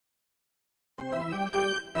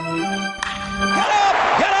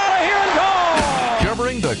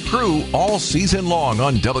Covering the Crew all season long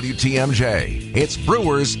on WTMJ, it's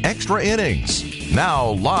Brewers Extra Innings.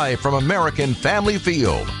 Now live from American Family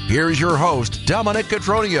Field, here's your host, Dominic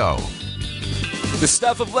Cotroneo. The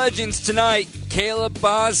stuff of legends tonight, Caleb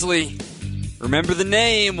Bosley. Remember the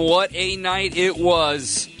name, what a night it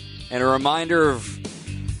was. And a reminder of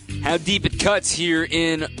how deep it cuts here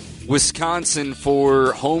in Wisconsin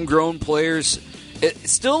for homegrown players.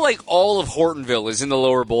 It's still like all of Hortonville is in the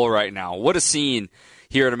lower bowl right now. What a scene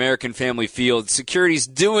here at American Family Field. Security's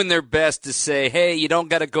doing their best to say, hey, you don't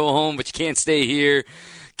got to go home, but you can't stay here.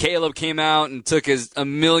 Caleb came out and took a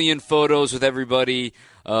million photos with everybody.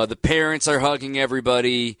 The parents are hugging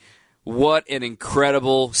everybody. What an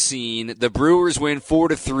incredible scene. The Brewers win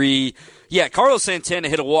 4-3. Yeah, Carlos Santana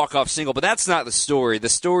hit a walk-off single, but that's not the story. The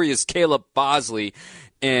story is Caleb Bosley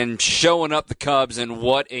and showing up the Cubs, and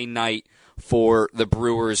what a night for the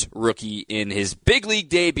Brewers rookie in his big league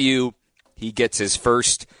debut. He gets his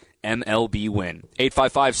first MLB win.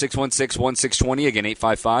 855-616-1620. Again,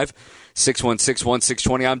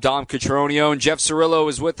 855-616-1620. I'm Dom Cotroneo, and Jeff Cirillo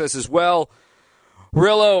is with us as well.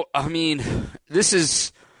 Rillo, I mean, this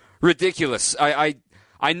is ridiculous. I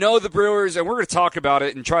know the Brewers, and we're going to talk about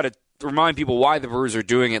it and try to remind people why the Brewers are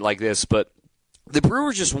doing it like this, but the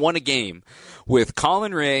Brewers just won a game with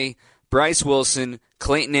Colin Ray, Bryce Wilson,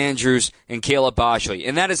 Clayton Andrews, and Caleb Bosley.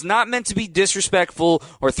 And that is not meant to be disrespectful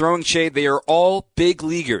or throwing shade. They are all big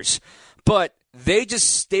leaguers. But they just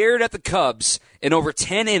stared at the Cubs and over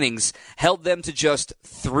 10 innings held them to just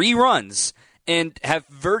 3 runs and have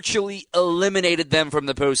virtually eliminated them from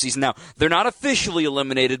the postseason. Now, they're not officially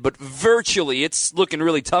eliminated, but virtually. It's looking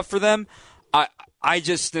really tough for them. I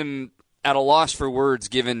just am at a loss for words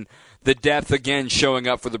given the depth, again, showing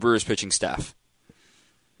up for the Brewers pitching staff.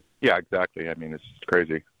 Yeah, exactly. I mean, it's just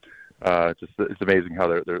crazy. It's amazing how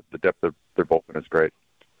the depth of their bullpen is great.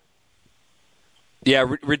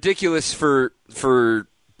 Yeah, ridiculous for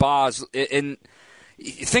Boz. And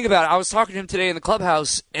think about it. I was talking to him today in the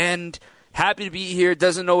clubhouse, and happy to be here.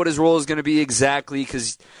 Doesn't know what his role is going to be exactly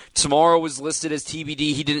because tomorrow was listed as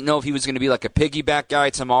TBD. He didn't know if he was going to be like a piggyback guy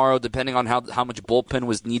tomorrow, depending on how much bullpen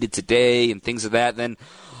was needed today and things of that. Then,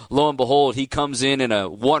 lo and behold, he comes in a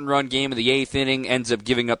 1-run game in the 8th inning, ends up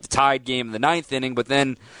giving up the tied game in the 9th inning, but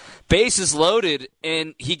then bases loaded,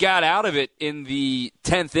 and he got out of it in the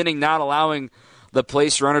 10th inning, not allowing the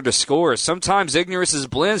place runner to score. Sometimes ignorance is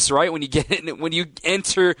bliss, right? When you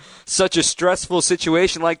enter such a stressful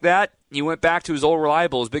situation like that, he went back to his old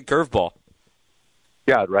reliable, his big curveball.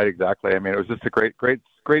 Yeah, right, exactly. I mean, it was just a great,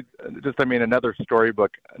 another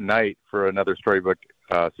storybook night for another storybook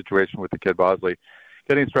situation with the kid Bosley.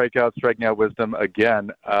 Getting strikeouts, striking out wisdom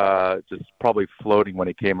again, just probably floating when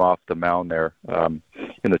he came off the mound there in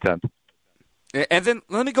the 10th. And then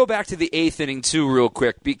let me go back to the 8th inning, too, real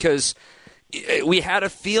quick, because we had a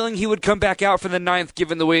feeling he would come back out for the 9th,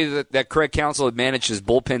 given the way that Craig Counsell had managed his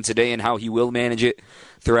bullpen today and how he will manage it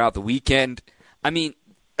throughout the weekend. I mean,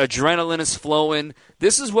 adrenaline is flowing.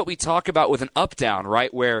 This is what we talk about with an up-down,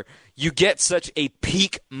 right, where you get such a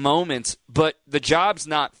peak moment, but the job's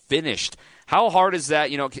not finished. How hard is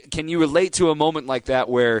that? You know, can you relate to a moment like that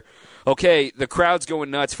where, okay, the crowd's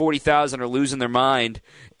going nuts, 40,000 are losing their mind,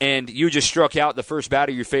 and you just struck out the first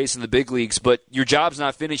batter you face in the big leagues, but your job's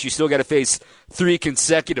not finished. You still got to face 3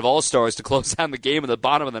 consecutive All-Stars to close down the game in the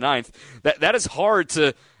bottom of the 9th. That is hard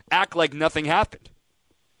to act like nothing happened.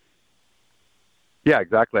 Yeah,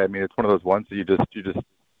 exactly. I mean, it's one of those ones that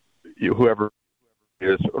whoever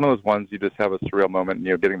is one of those ones you just have a surreal moment.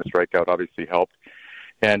 And, getting the strikeout obviously helped.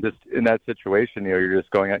 And just in that situation, you're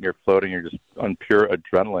just going out and you're floating. You're just on pure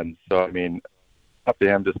adrenaline. So, I mean, up to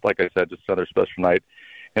him, just like I said, just another special night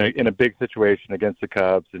in a big situation against the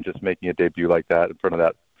Cubs and just making a debut like that in front of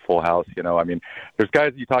that full house. I mean, there's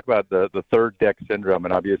guys you talk about the third deck syndrome,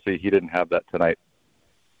 and obviously he didn't have that tonight.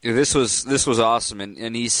 This was awesome,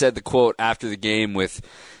 and he said the quote after the game with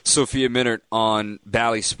Sophia Minert on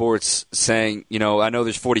Bally Sports saying, I know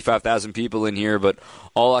there's 45,000 people in here, but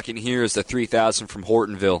all I can hear is the 3,000 from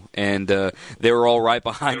Hortonville, and they were all right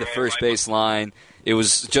behind the first base line. It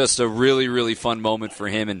was just a really, really fun moment for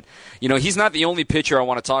him. And, he's not the only pitcher I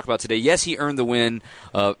want to talk about today. Yes, he earned the win,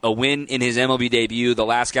 a win in his MLB debut. The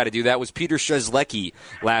last guy to do that was Peter Strzelecki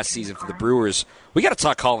last season for the Brewers. We got to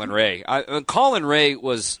talk Colin Ray. Colin Ray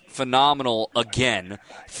was phenomenal again.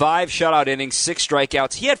 5 shutout innings, 6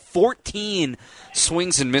 strikeouts. He had 14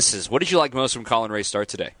 swings and misses. What did you like most from Colin Ray's start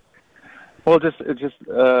today? Well, just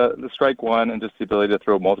the strike one and just the ability to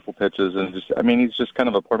throw multiple pitches. And he's just kind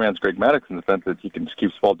of a poor man's Greg Maddux in the sense that he can just keep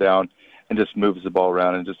the ball down and just moves the ball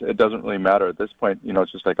around, and just it doesn't really matter at this point.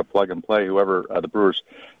 It's just like a plug and play. Whoever the Brewers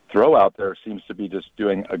throw out there seems to be just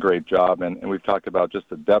doing a great job, and we've talked about just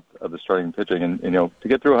the depth of the starting pitching, and to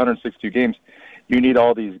get through 162 games, you need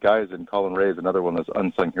all these guys, and Colin Ray is another one of those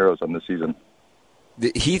unsung heroes on the season.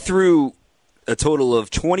 He threw a total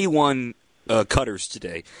of 21 cutters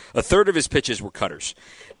today. A third of his pitches were cutters,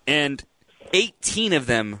 and 18 of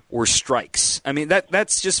them were strikes. I mean,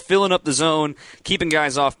 that's just filling up the zone, keeping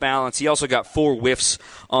guys off balance. He also got 4 whiffs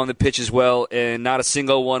on the pitch as well, and not a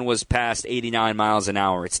single one was past 89 miles an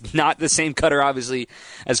hour. It's not the same cutter, obviously,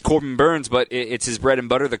 as Corbin Burns, but it's his bread and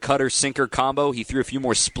butter, the cutter-sinker combo. He threw a few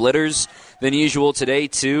more splitters than usual today,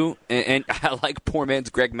 too. And I like poor man's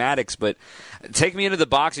Greg Maddux, but take me into the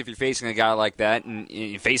box if you're facing a guy like that, and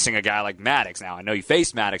you're facing a guy like Maddux. Now, I know you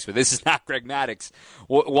faced Maddux, but this is not Greg Maddux.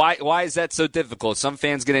 Why is that so difficult? Some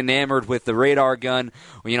fans get enamored with the radar gun.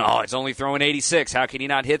 It's only throwing 86. How can he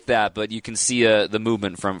not hit that? But you can see the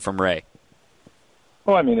movement from Ray.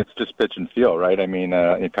 Well, I mean, it's just pitch and feel, right? I mean,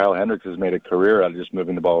 Kyle Hendricks has made a career out of just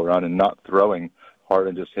moving the ball around and not throwing hard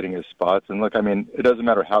and just hitting his spots. And look, I mean, it doesn't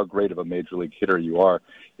matter how great of a major league hitter you are.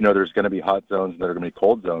 There's going to be hot zones and there are going to be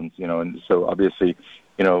cold zones, and so obviously,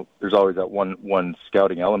 there's always that one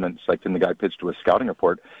scouting element. It's like, can the guy pitch to a scouting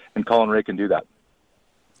report? And Colin Ray can do that.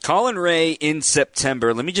 Colin Ray in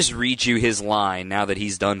September, let me just read you his line now that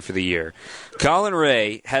he's done for the year. Colin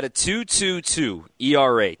Ray had a 2.22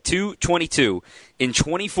 ERA, 2.22 in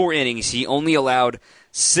 24 innings. He only allowed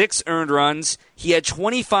 6 earned runs. He had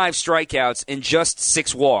 25 strikeouts and just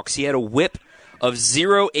 6 walks. He had a whip of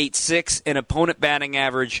 0.86 and opponent batting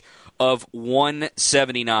average of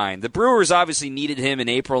 179. The Brewers obviously needed him in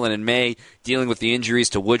April and in May, dealing with the injuries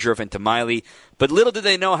to Woodruff and to Miley. But little did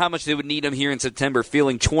they know how much they would need him here in September,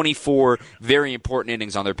 fielding 24 very important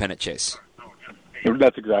innings on their pennant chase.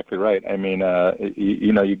 That's exactly right. I mean,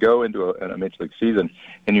 you go into a major league season,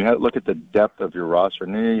 and you look at the depth of your roster,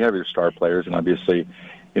 and you have your star players, and obviously,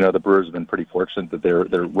 the Brewers have been pretty fortunate that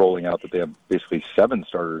they're rolling out that they have basically 7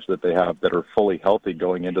 starters that they have that are fully healthy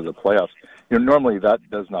going into the playoffs. Normally that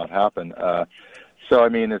does not happen. So, I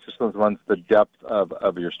mean, it's just those ones, the depth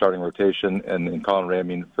of your starting rotation. And in Colin Ray, I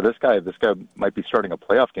mean, for this guy might be starting a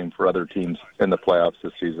playoff game for other teams in the playoffs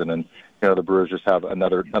this season. And, the Brewers just have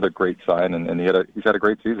another great sign, and he's had a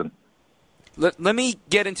great season. Let me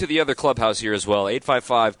get into the other clubhouse here as well.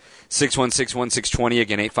 855-616-1620.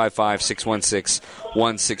 Again,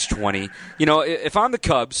 855-616-1620. If I'm the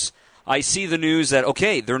Cubs, I see the news that,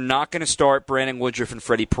 okay, they're not going to start Brandon Woodruff and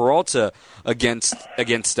Freddie Peralta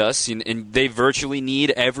against us, and they virtually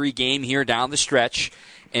need every game here down the stretch.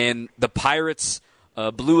 And the Pirates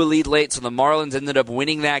blew a lead late, so the Marlins ended up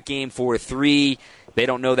winning that game 4-3. They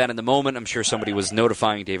don't know that in the moment. I'm sure somebody was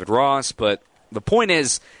notifying David Ross, but the point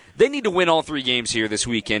is, they need to win all 3 games here this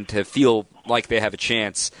weekend to feel like they have a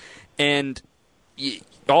chance. And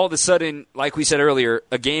all of a sudden, like we said earlier,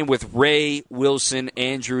 a game with Ray, Wilson,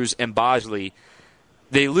 Andrews, and Bosley,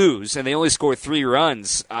 they lose, and they only score 3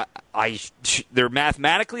 runs. They're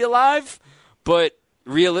mathematically alive, but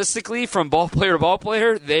realistically, from ball player to ball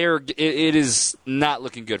player, it is not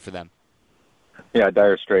looking good for them. Yeah,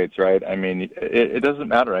 dire straits, right? I mean, it doesn't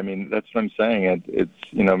matter. I mean, that's what I'm saying. It's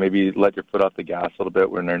maybe let your foot off the gas a little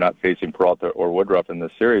bit when they're not facing Peralta or Woodruff in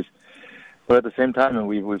this series. But at the same time, and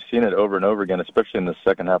we've seen it over and over again, especially in the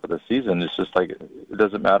second half of the season, it's just like it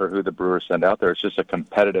doesn't matter who the Brewers send out there. It's just a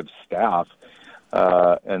competitive staff.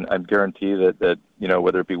 And I guarantee that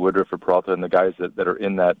whether it be Woodruff or Peralta and the guys that are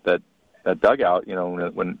in that dugout,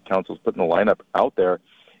 when Council's putting the lineup out there,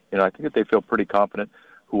 I think that they feel pretty confident.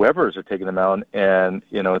 Whoever's are taking them out, and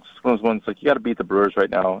it's one of those ones like you got to beat the Brewers right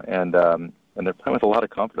now, and they're playing with a lot of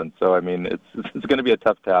confidence. So I mean, it's going to be a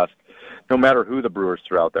tough task, no matter who the Brewers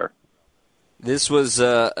throw out there. This was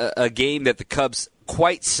a game that the Cubs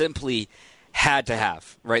quite simply had to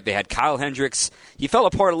have. Right? They had Kyle Hendricks. He fell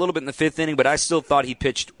apart a little bit in the 5th inning, but I still thought he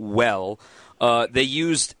pitched well. They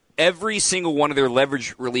used every single one of their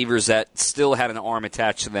leverage relievers that still had an arm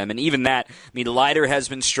attached to them. And even that, I mean, Leiter has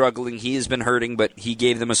been struggling. He has been hurting, but he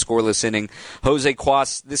gave them a scoreless inning. Jose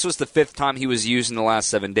Cuas, this was the 5th time he was used in the last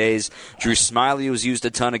 7 days. Drew Smiley was used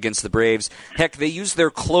a ton against the Braves. Heck, they used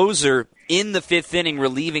their closer in the 5th inning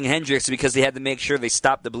relieving Hendricks because they had to make sure they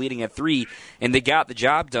stopped the bleeding at 3, and they got the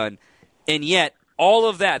job done. And yet, all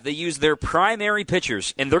of that, they use their primary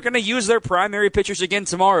pitchers, and they're going to use their primary pitchers again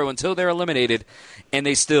tomorrow until they're eliminated, and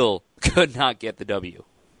they still could not get the W.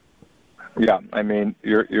 Yeah, I mean,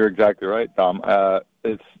 you're exactly right, Tom.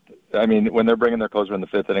 When they're bringing their closer in the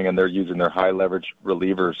 5th inning and they're using their high leverage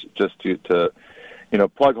relievers just to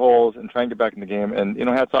plug holes and try and get back in the game. And,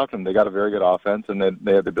 hats off to them. They got a very good offense, and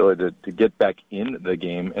they have the ability to get back in the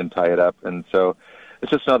game and tie it up. And so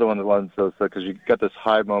it's just another one of the ones, because you got this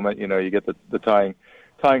high moment, you get the tying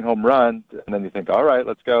home run, and then you think, all right,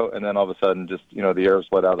 let's go. And then all of a sudden, just, the air's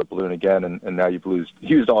let out of the balloon again, and now you've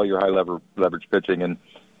used all your high leverage pitching, and,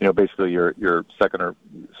 basically your second or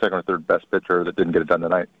third best pitcher that didn't get it done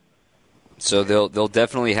tonight. So they'll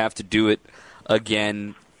definitely have to do it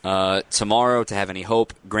again tomorrow to have any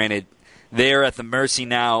hope. Granted, they're at the mercy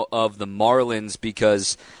now of the Marlins,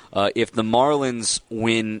 because if the Marlins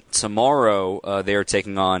win tomorrow, they're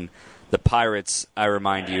taking on the Pirates, I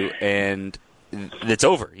remind you, and it's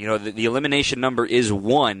over. The elimination number is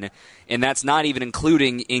 1, and that's not even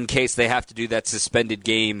including in case they have to do that suspended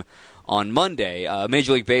game on Monday.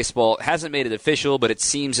 Major League Baseball hasn't made it official, but it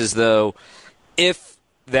seems as though if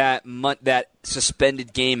that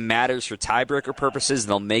suspended game matters for tiebreaker purposes,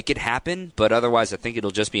 they'll make it happen, but otherwise I think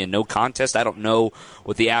it'll just be a no contest. I don't know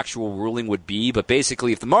what the actual ruling would be, but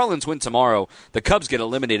basically if the Marlins win tomorrow, the Cubs get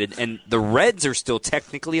eliminated, and the Reds are still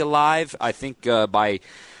technically alive, I think by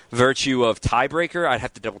virtue of tiebreaker. I'd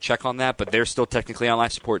have to double-check on that, but they're still technically on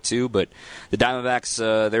life support too. But the Diamondbacks,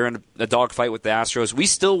 they're in a dogfight with the Astros. We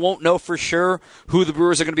still won't know for sure who the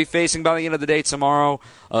Brewers are going to be facing by the end of the day tomorrow.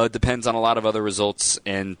 Depends on a lot of other results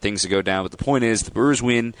and things that go down. But the point is, the Brewers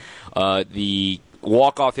win. The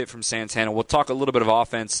walk-off hit from Santana. We'll talk a little bit of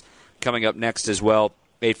offense coming up next as well.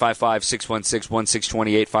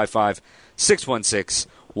 855-616-1620,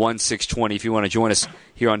 855-616-1620 if you want to join us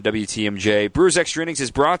here on WTMJ. Brewers Extra Innings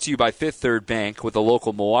is brought to you by Fifth Third Bank with a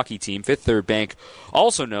local Milwaukee team. Fifth Third Bank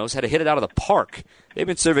also knows how to hit it out of the park. They've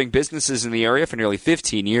been serving businesses in the area for nearly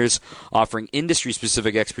 15 years, offering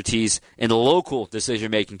industry-specific expertise and local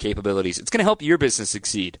decision-making capabilities. It's going to help your business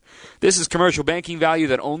succeed. This is commercial banking value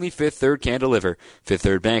that only Fifth Third can deliver. Fifth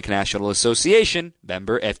Third Bank National Association,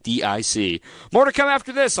 member FDIC. More to come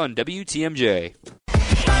after this on WTMJ.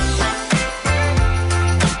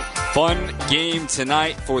 Fun game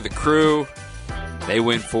tonight for the Crew. They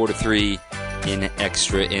win 4-3 in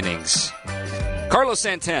extra innings. Carlos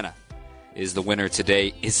Santana is the winner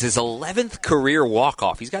today. It's his 11th career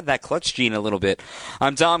walk-off. He's got that clutch gene a little bit.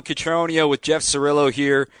 I'm Dom Catronio with Jeff Cirillo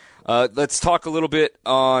here. Let's talk a little bit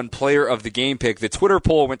on player of the game pick. The Twitter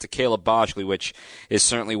poll went to Caleb Bosley, which is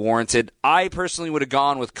certainly warranted. I personally would have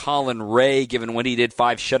gone with Colin Ray, given when he did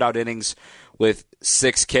 5 shutout innings with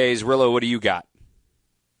 6 Ks. Rillo, what do you got?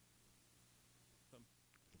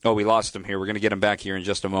 Oh, we lost him here. We're going to get him back here in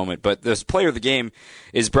just a moment. But this player of the game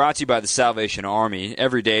is brought to you by the Salvation Army.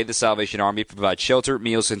 Every day, the Salvation Army provides shelter,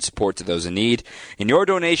 meals, and support to those in need. And your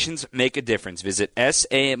donations make a difference. Visit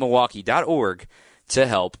samilwaukee.org to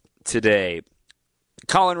help today.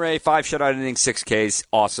 Colin Ray, 5 shutout innings, 6 Ks.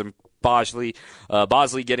 Awesome. Bosley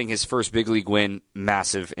getting his first big league win,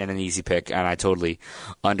 massive and an easy pick, and I totally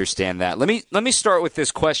understand that. Let me start with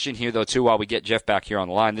this question here, though, too, while we get Jeff back here on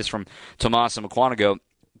the line. This from Tomasa McQuanago.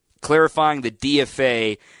 Clarifying the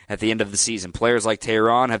DFA at the end of the season. Players like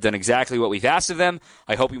Tehran have done exactly what we've asked of them.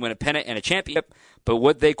 I hope we win a pennant and a championship, but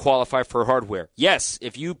would they qualify for hardware? Yes,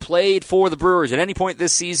 if you played for the Brewers at any point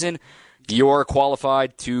this season, you're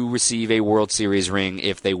qualified to receive a World Series ring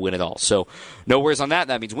if they win it all. So no worries on that.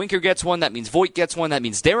 That means Winker gets one. That means Voit gets one. That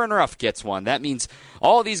means Darren Ruff gets one. That means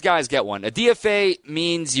all of these guys get one. A DFA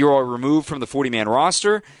means you're removed from the 40-man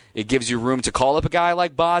roster. It gives you room to call up a guy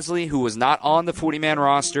like Bosley, who was not on the 40-man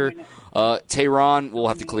roster. Tehran will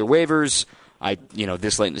have to clear waivers.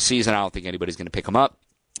 This late in the season, I don't think anybody's going to pick him up.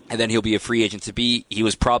 And then he'll be a free agent to be. He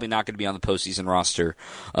was probably not going to be on the postseason roster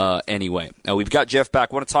anyway. Now, we've got Jeff back.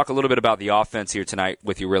 I want to talk a little bit about the offense here tonight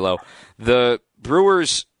with you, Rillo. The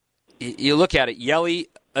Brewers, you look at it, Yelly,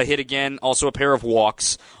 a hit again, also a pair of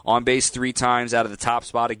walks, on base 3 times out of the top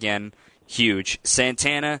spot again, huge.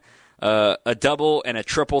 Santana, a double and a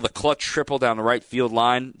triple, the clutch triple down the right field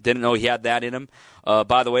line. Didn't know he had that in him.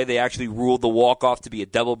 By the way, they actually ruled the walk-off to be a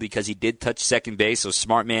double because he did touch second base, so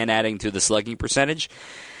smart man adding to the slugging percentage.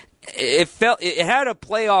 It had a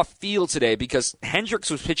playoff feel today because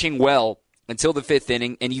Hendricks was pitching well until the 5th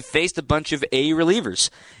inning, and you faced a bunch of A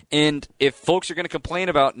relievers. And if folks are going to complain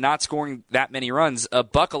about not scoring that many runs,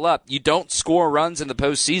 buckle up. You don't score runs in the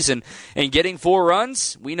postseason, and getting 4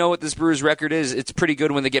 runs, we know what this Brewers record is. It's pretty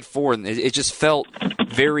good when they get 4, and it just felt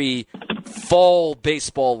very fall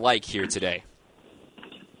baseball-like here today.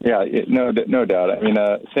 Yeah, no doubt. I mean,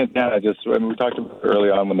 Santana we talked about early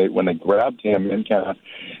on when they grabbed him in Canada,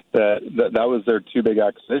 that was their 2 big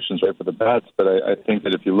acquisitions, right, for the bats. But I think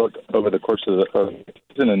that if you look over the course of the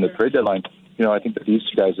season and the trade deadline, I think that these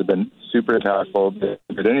 2 guys have been super impactful. They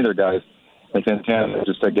any of their guys, and Santana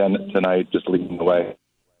just again tonight just leading the way.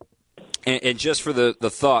 And just for the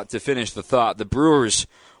thought, to finish the thought, the Brewers,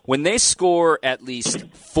 when they score at least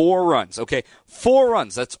 4 runs, okay, 4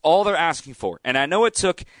 runs, that's all they're asking for. And I know it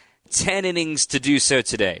took 10 innings to do so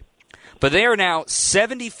today, but they are now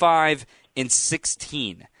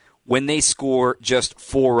 75-16 when they score just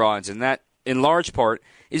 4 runs. And that, in large part,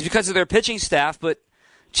 is because of their pitching staff. But,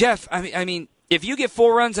 Jeff, I mean, if you get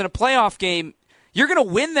 4 runs in a playoff game, you're going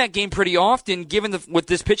to win that game pretty often, given with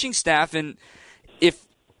this pitching staff. And if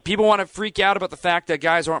people want to freak out about the fact that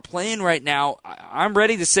guys aren't playing right now, I'm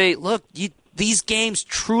ready to say, look, these games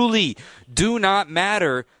truly do not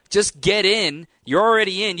matter. Just get in. You're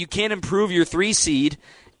already in. You can't improve your 3 seed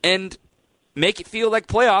and make it feel like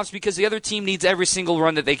playoffs because the other team needs every single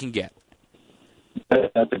run that they can get.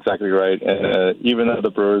 That's exactly right. And even though the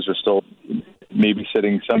Brewers are still maybe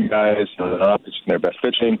sitting some guys, they're not pitching their best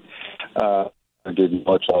pitching, give you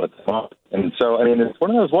a lot of time. And so, I mean, it's one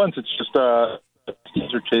of those ones. It's just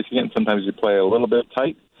teams are chasing it, and sometimes you play a little bit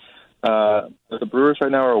tight. The Brewers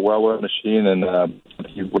right now are a well-oiled machine, and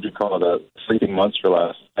what do you call it, a sleeping monster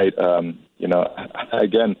last night. Again,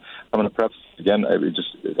 I'm going to preface again.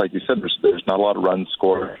 Just like you said, there's not a lot of runs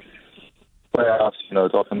scored. Playoffs, it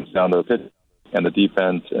all comes down to the pitch and the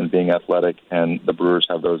defense and being athletic, and the Brewers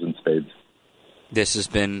have those in spades. This has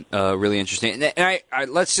been really interesting. And I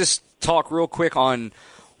let's just talk real quick on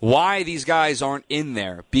why these guys aren't in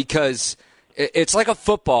there, because it's like a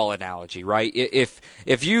football analogy, right?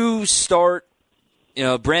 If you start,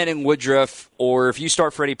 Brandon Woodruff, or if you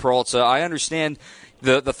start Freddie Peralta, I understand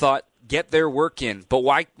the thought, get their work in. But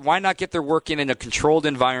why not get their work in a controlled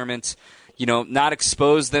environment, not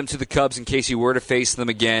expose them to the Cubs in case you were to face them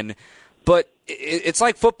again. But it's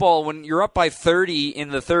like football when you're up by 30 in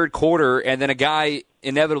the third quarter and then a guy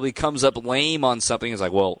inevitably comes up lame on something. It's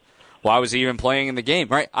like, well, why was he even playing in the game,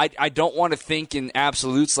 right? I don't want to think in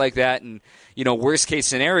absolutes like that and, worst-case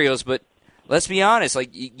scenarios, but let's be honest.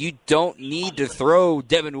 Like, you don't need to throw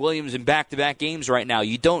Devin Williams in back-to-back games right now.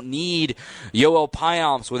 You don't need Yoel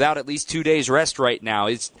Payamps without at least 2 days rest right now.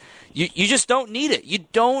 You just don't need it. You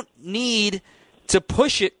don't need to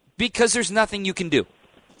push it because there's nothing you can do.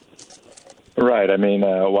 Right. I mean,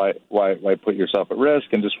 why put yourself at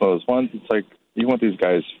risk? And just one of those ones, it's like you want these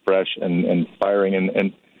guys fresh and firing.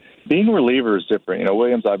 And being a reliever is different.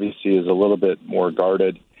 Williams obviously is a little bit more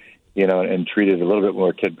guarded, and treated a little bit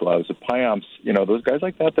more kid gloves. The Payamps, those guys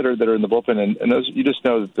like that are in the bullpen, and those, you just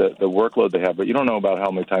know the workload they have, but you don't know about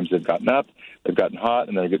how many times they've gotten up, they've gotten hot,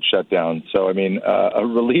 and they get shut down. So, I mean, a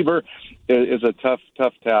reliever is a tough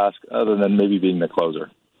task, other than maybe being the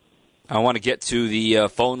closer. I want to get to the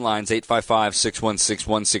phone lines,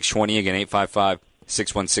 855-616-1620. Again,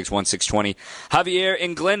 855-616-1620. Javier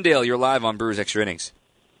in Glendale, you're live on Brewers Extra Innings.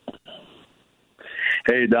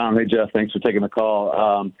 Hey, Dom. Hey, Jeff. Thanks for taking the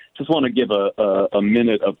call. Just want to give a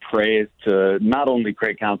minute of praise to not only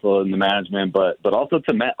Craig Counsell and the management, but also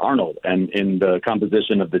to Matt Arnold and in the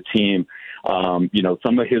composition of the team.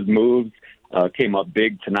 Some of his moves came up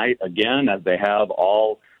big tonight again, as they have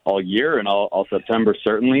all year and all September,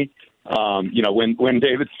 certainly. When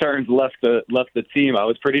David Stearns left the team, I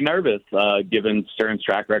was pretty nervous, given Stearns'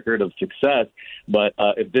 track record of success. But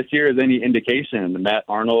if this year is any indication, Matt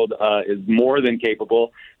Arnold is more than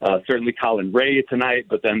capable. Certainly Colin Ray tonight,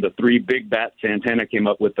 but then the 3 big bats Santana came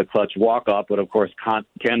up with the clutch walk-off, but of course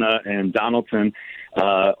Kenna and Donaldson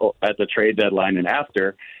at the trade deadline and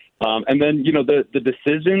after. And then, the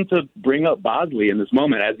decision to bring up Bosley in this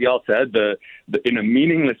moment, as y'all said, in a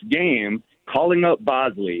meaningless game, calling up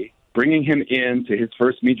Bosley, bringing him into his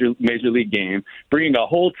first major league game, bringing a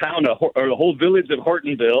whole town or a whole village of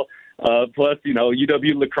Hortonville, plus,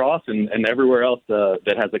 UW Lacrosse and everywhere else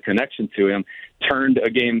that has a connection to him, turned a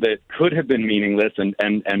game that could have been meaningless and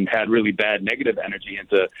had really bad negative energy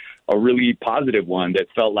into a really positive one that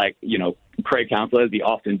felt like, Craig Counsell, as he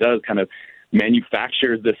often does, kind of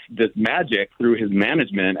manufactures this magic through his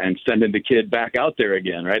management and sending the kid back out there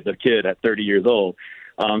again, right? The kid at 30 years old.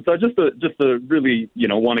 So just to really,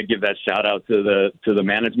 want to give that shout out to the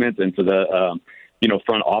management and to the,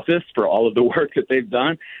 front office for all of the work that they've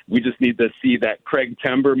done. We just need to see that Craig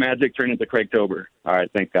Timber magic turn into Craig Tober. All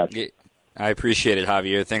right. Thanks, guys. I appreciate it,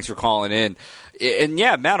 Javier. Thanks for calling in. And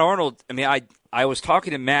yeah, Matt Arnold, I mean, I was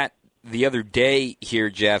talking to Matt the other day here,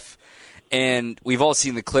 Jeff, and we've all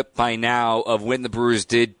seen the clip by now of when the Brewers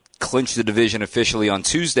did clinch the division officially on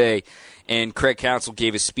Tuesday. And Craig Counsell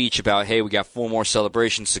gave a speech about, hey, we got 4 more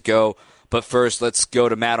celebrations to go. But first, let's go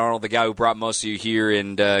to Matt Arnold, the guy who brought most of you here,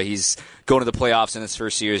 and he's going to the playoffs in his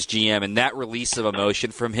first year as GM. And that release of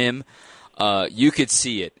emotion from him, you could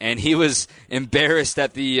see it. And he was embarrassed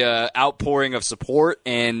at the outpouring of support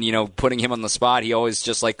and, putting him on the spot. He always,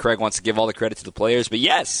 just like Craig, wants to give all the credit to the players. But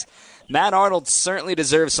yes, Matt Arnold certainly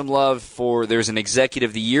deserves some love for. There's an Executive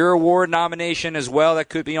of the Year award nomination as well that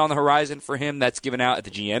could be on the horizon for him. That's given out at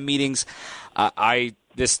the GM meetings.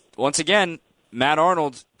 Once again, Matt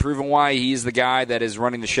Arnold proving why he's the guy that is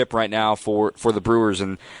running the ship right now for the Brewers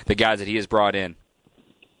and the guys that he has brought in.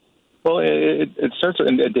 Well, it starts,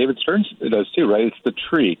 and David Stearns does too, right? It's the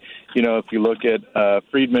tree. If you look at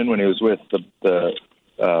Friedman when he was with the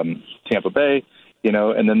Tampa Bay,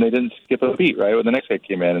 and then they didn't skip a beat, right? When the next guy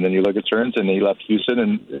came in, and then you look at Stearns, and he left Houston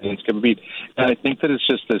and didn't skip a beat. And I think that it's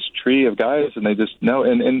just this tree of guys, and they just know.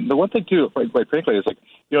 And the one thing too, quite frankly, is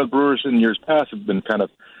the Brewers in years past have been kind of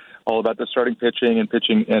all about the starting pitching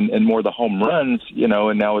and more the home runs,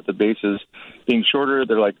 and now with the bases being shorter,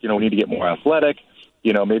 they're like, we need to get more athletic.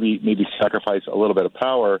 Maybe sacrifice a little bit of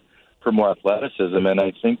power for more athleticism. And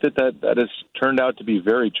I think that has turned out to be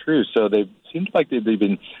very true. So they seemed like they've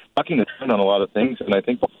been bucking the trend on a lot of things. And I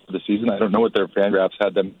think for the season, I don't know what their fan graphs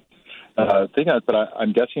had them think on it, but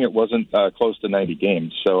I'm guessing it wasn't close to 90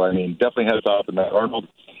 games. So, definitely heads off to Matt Arnold.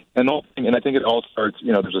 And I think it all starts,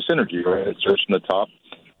 there's a synergy, right? It starts from the top.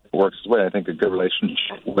 It works its way. I think a good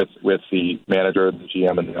relationship with the manager, the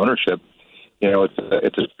GM, and the ownership.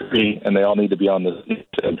 It's a tree, and they all need to be on the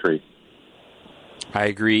same tree. I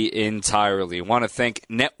agree entirely. I want to thank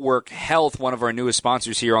Network Health, one of our newest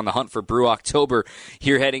sponsors here on the Hunt for Brew October,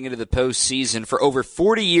 here heading into the postseason. For over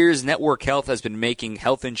 40 years, Network Health has been making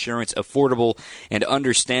health insurance affordable and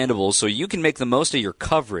understandable so you can make the most of your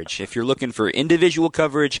coverage. If you're looking for individual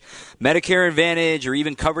coverage, Medicare Advantage, or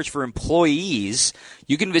even coverage for employees,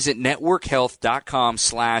 you can visit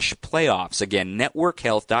networkhealth.com/playoffs. Again,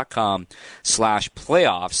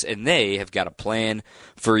 networkhealth.com/playoffs, and they have got a plan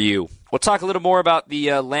for you. We'll talk a little more about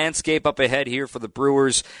the landscape up ahead here for the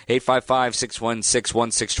Brewers.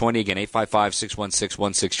 855-616-1620. Again,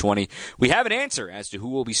 855-616-1620. We have an answer as to who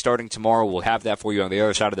will be starting tomorrow. We'll have that for you on the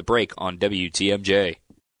other side of the break on WTMJ.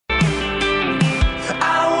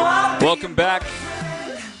 Welcome back.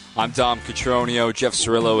 I'm Dom Catronio. Jeff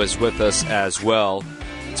Cirillo is with us as well.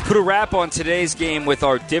 Let's put a wrap on today's game with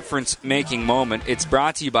our difference-making moment. It's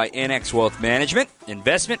brought to you by NX Wealth Management,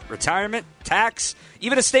 investment, retirement, tax,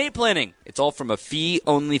 even estate planning. It's all from a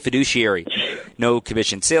fee-only fiduciary. No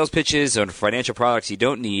commission sales pitches on financial products you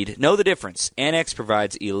don't need. Know the difference. NX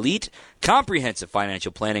provides elite, comprehensive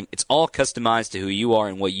financial planning. It's all customized to who you are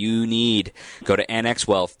and what you need. Go to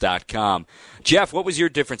nxwealth.com. Jeff, what was your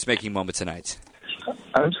difference-making moment tonight?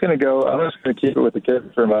 I'm just going to keep it with the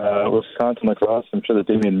kid from Wisconsin lacrosse. I'm sure that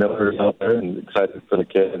Damian Miller is out there and excited for the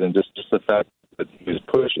kid, and just the fact that he was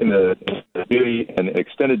pushed into duty and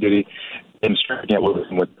extended duty and striking out with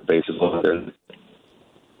the bases loaded.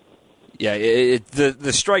 Yeah,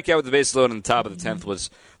 the strikeout with the bases loaded on the top of the 10th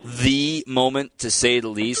was the moment, to say the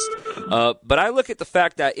least. But I look at the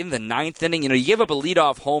fact that in the 9th inning, you give up a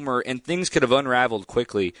leadoff homer, and things could have unraveled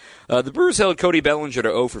quickly. The Brewers held Cody Bellinger to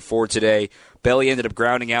 0 for 4 today. Belly ended up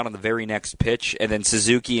grounding out on the very next pitch, and then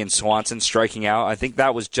Suzuki and Swanson striking out. I think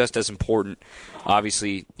that was just as important,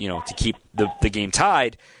 obviously, to keep the game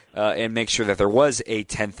tied and make sure that there was a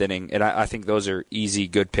 10th inning. And I think those are easy,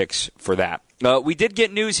 good picks for that. We did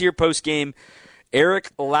get news here post-game.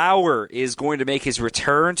 Eric Lauer is going to make his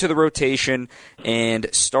return to the rotation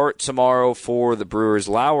and start tomorrow for the Brewers.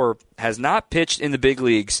 Lauer has not pitched in the big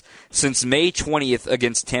leagues since May 20th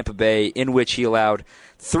against Tampa Bay, in which he allowed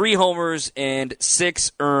 3 homers and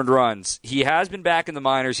 6 earned runs. He has been back in the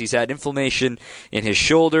minors. He's had inflammation in his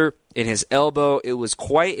shoulder, in his elbow. It was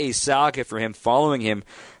quite a saga for him following him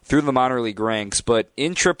through the minor league ranks. But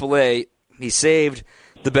in AAA, he saved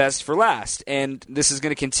the best for last. And this is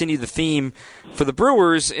going to continue the theme for the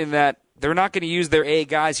Brewers in that they're not going to use their A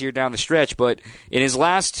guys here down the stretch. But in his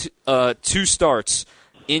last 2 starts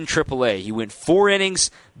in AAA, he went 4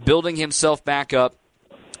 innings, building himself back up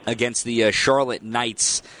against the Charlotte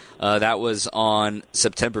Knights. That was on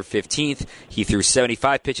September 15th. He threw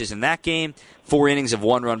 75 pitches in that game, 4 innings of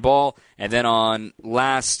 1-run ball. And then on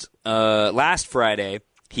last Friday,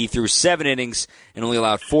 he threw 7 innings and only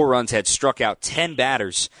allowed 4 runs, had struck out 10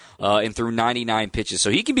 batters, and threw 99 pitches. So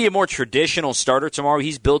he can be a more traditional starter tomorrow.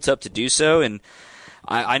 He's built up to do so. And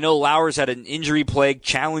I know Lauer's had an injury-plagued,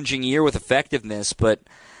 challenging year with effectiveness, but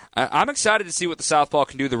I'm excited to see what the Southpaw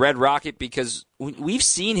can do, the Red Rocket, because we've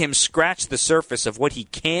seen him scratch the surface of what he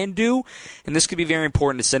can do, and this could be very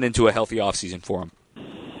important to send into a healthy offseason for him.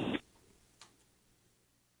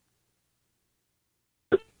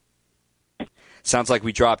 Sounds like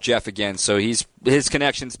we dropped Jeff again, so his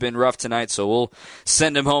connection's been rough tonight, so we'll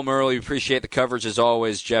send him home early. We appreciate the coverage, as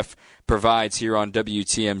always, Jeff provides here on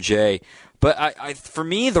WTMJ. But for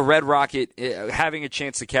me, the Red Rocket, having a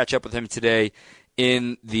chance to catch up with him today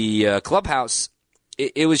in the clubhouse,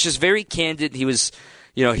 it was just very candid. He was,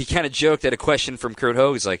 he kind of joked at a question from Kurt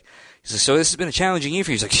Hogue. He's like, so this has been a challenging year for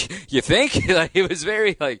you. He's like, you think? Like, it was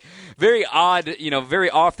very odd, very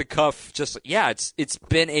off the cuff. Just, it's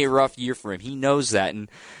been a rough year for him. He knows that. And,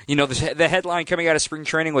 the headline coming out of spring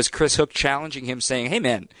training was Chris Hook challenging him, saying, hey,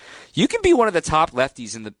 man, you can be one of the top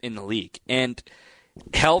lefties in the league. And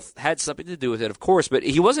health had something to do with it, of course, but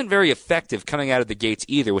he wasn't very effective coming out of the gates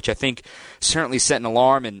either, which I think certainly set an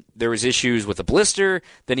alarm. And there was issues with a blister.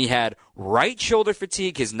 Then he had right shoulder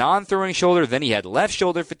fatigue, his non-throwing shoulder. Then he had left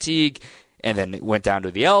shoulder fatigue, and then it went down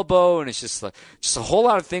to the elbow. And it's just a whole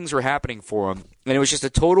lot of things were happening for him, and it was just a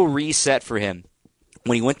total reset for him.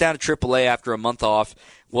 When he went down to AAA after a month off,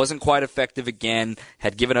 wasn't quite effective again,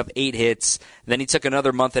 had given up 8 hits. Then he took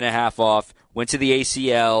another month and a half off, went to the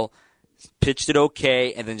ACL, pitched it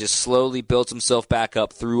okay, and then just slowly built himself back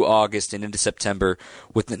up through August and into September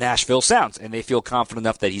with the Nashville Sounds. And they feel confident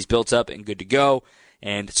enough that he's built up and good to go,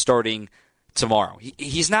 and starting tomorrow.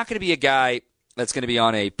 He's not going to be a guy that's going to be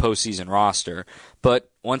on a postseason roster, but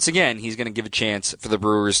once again, he's going to give a chance for the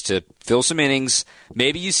Brewers to fill some innings.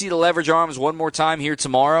 Maybe you see the leverage arms one more time here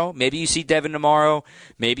tomorrow. Maybe you see Devin tomorrow.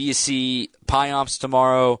 Maybe you see Pyomps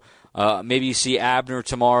tomorrow. Maybe you see Abner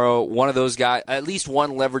tomorrow. One of those guys, at least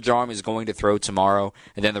one leverage arm is going to throw tomorrow,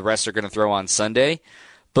 and then the rest are going to throw on Sunday.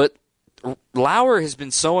 But Lauer has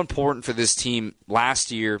been so important for this team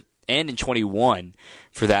last year and in 21,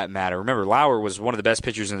 for that matter. Remember, Lauer was one of the best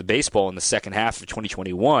pitchers in the baseball in the second half of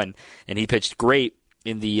 2021, and he pitched great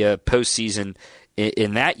in the postseason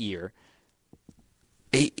in that year.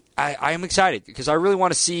 I am excited because I really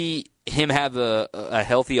want to see him have a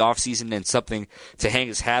healthy offseason and something to hang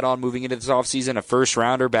his hat on moving into this offseason. A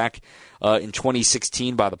first-rounder back in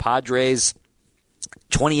 2016 by the Padres.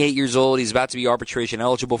 28 years old. He's about to be arbitration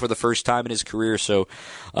eligible for the first time in his career. So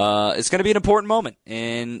it's going to be an important moment,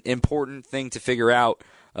 an important thing to figure out.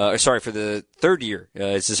 For the third year.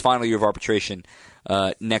 It's his final year of arbitration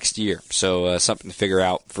next year. So something to figure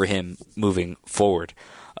out for him moving forward.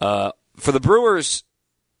 For the Brewers,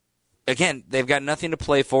 again, they've got nothing to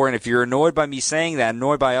play for, and if you're annoyed by me saying that,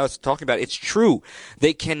 annoyed by us talking about it, it's true.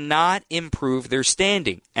 They cannot improve their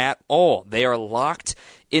standing at all. They are locked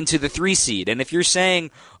into the 3 seed. And if you're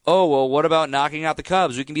saying, oh, well, what about knocking out the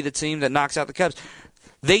Cubs? We can be the team that knocks out the Cubs.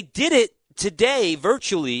 They did it today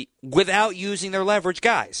virtually without using their leverage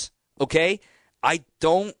guys, okay? I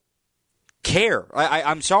don't care.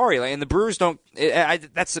 I'm sorry, and the Brewers don't.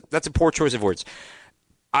 That's a poor choice of words.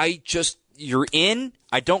 You're in.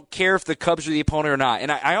 I don't care if the Cubs are the opponent or not.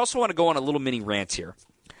 And I also want to go on a little mini rant here.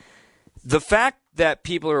 The fact that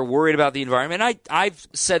people are worried about the environment, I've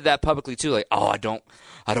said that publicly too, like, I don't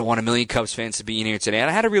want a million Cubs fans to be in here today. And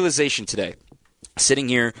I had a realization today. Sitting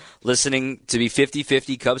here listening to be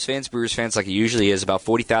 50-50 Cubs fans, Brewers fans like it usually is. About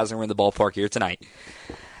 40,000 were in the ballpark here tonight.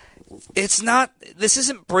 This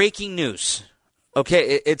isn't breaking news,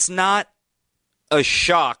 okay? It's not a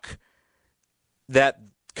shock that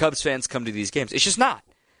Cubs fans come to these games. It's just not.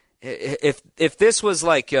 If this was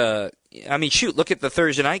like, look at the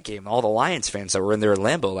Thursday night game, all the Lions fans that were in there at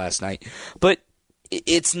Lambeau last night. But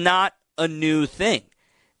it's not a new thing.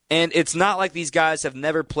 And it's not like these guys have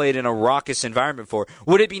never played in a raucous environment before.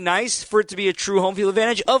 Would it be nice for it to be a true home field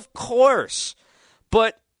advantage? Of course.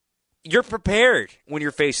 But you're prepared when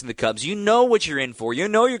you're facing the Cubs. You know what you're in for. You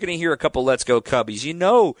know you're going to hear a couple Let's Go Cubbies. You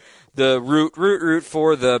know the root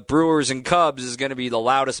for the Brewers and Cubs is going to be the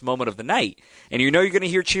loudest moment of the night. And you know you're going to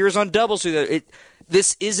hear cheers on doubles.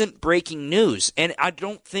 This isn't breaking news. And I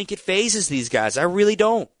don't think it phases these guys. I really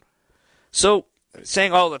don't. So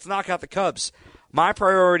saying, let's knock out the Cubs. My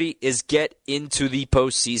priority is get into the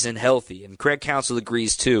postseason healthy, and Craig Counsell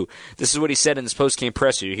agrees too. This is what he said in his postgame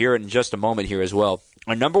presser. You'll hear it in just a moment here as well.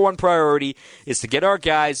 Our number one priority is to get our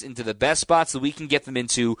guys into the best spots that we can get them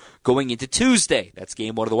into going into Tuesday. That's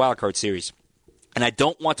game 1 of the Wild Card Series. And I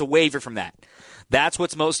don't want to waver from that. That's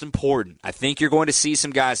what's most important. I think you're going to see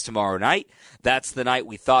some guys tomorrow night. That's the night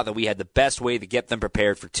we thought that we had the best way to get them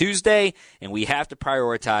prepared for Tuesday, and we have to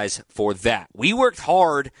prioritize for that. We worked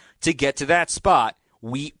hard to get to that spot.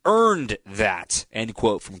 We earned that, end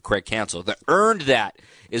quote from Craig Counsell. The earned that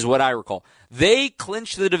is what I recall. They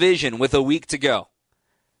clinched the division with a week to go.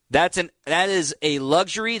 That is a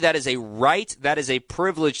luxury, that is a right, that is a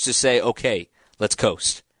privilege to say, okay, let's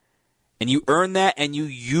coast. And you earn that, and you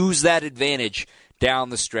use that advantage down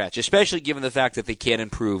the stretch, especially given the fact that they can't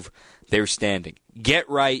improve their standing. Get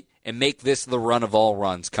right and make this the run of all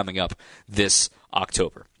runs coming up this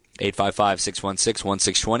October.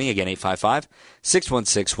 855-616-1620. Again,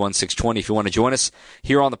 855-616-1620 if you want to join us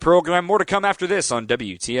here on the program. More to come after this on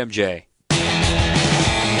WTMJ.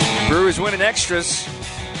 Brewers winning extras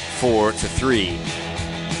 4-3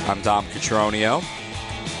 I'm Dom Cotroneo.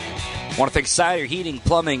 Want to thank Cider Heating,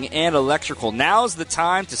 Plumbing, and Electrical. Now's the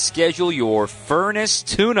time to schedule your furnace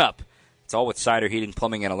tune-up. It's all with Cider Heating,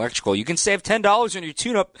 Plumbing, and Electrical. You can save $10 on your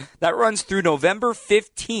tune-up. That runs through November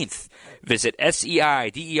 15th. Visit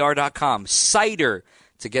SEIDER.com, Cider,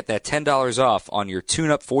 to get that $10 off on your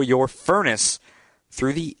tune-up for your furnace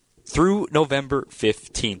through November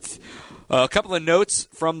 15th. A couple of notes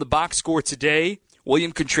from the box score today.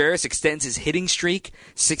 William Contreras extends his hitting streak,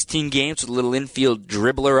 16 games with a little infield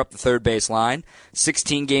dribbler up the third base line.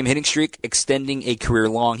 16-game hitting streak, extending a career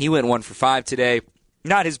long. He went 1 for 5 today.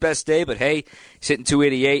 Not his best day, but hey, he's hitting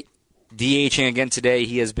 .288. DHing again today.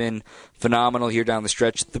 He has been phenomenal here down the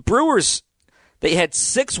stretch. The Brewers, they had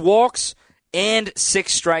 6 walks and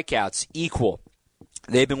 6 strikeouts, equal.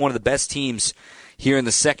 They've been one of the best teams here in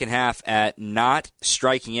the second half at not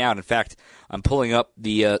striking out. In fact, I'm pulling up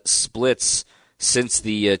the splits since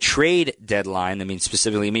the trade deadline.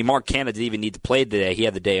 Specifically, Mark Canha didn't even need to play today. He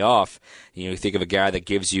had the day off. You think of a guy that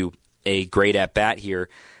gives you a great at-bat here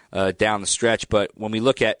down the stretch. But when we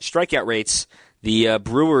look at strikeout rates, the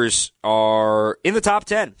Brewers are in the top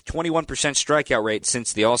 10, 21% strikeout rate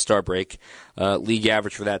since the All-Star break. League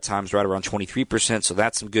average for that time is right around 23%, so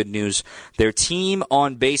that's some good news. Their team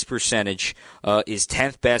on-base percentage is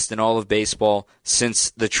 10th best in all of baseball since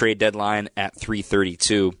the trade deadline at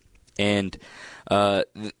 .332. And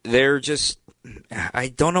they're just, I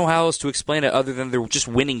don't know how else to explain it other than they're just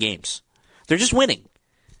winning games. They're just winning.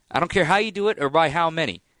 I don't care how you do it or by how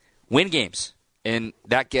many. Win games. And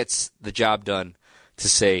that gets the job done, to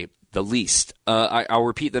say the least. I'll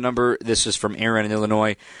repeat the number. This is from Aaron in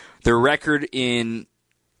Illinois. Their record in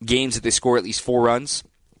games that they score at least 4 runs,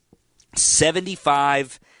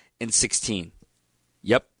 75-16.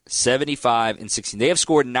 Yep,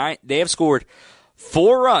 75-16. They have scored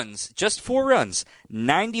 4 runs, just 4 runs,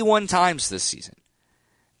 91 times this season.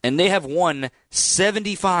 And they have won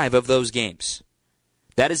 75 of those games.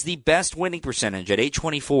 That is the best winning percentage at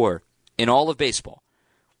 .824 in all of baseball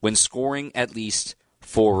when scoring at least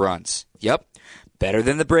 4 runs. Yep. Better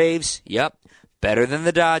than the Braves. Yep. Better than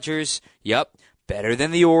the Dodgers. Yep. Better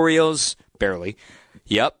than the Orioles. Barely.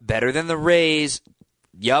 Yep. Better than the Rays.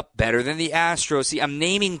 Yep. Better than the Astros. See, I'm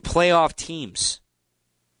naming playoff teams.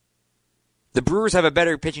 The Brewers have a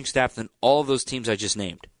better pitching staff than all of those teams I just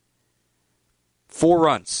named. 4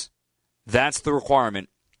 runs. That's the requirement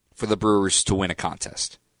for the Brewers to win a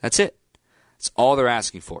contest. That's it. That's all they're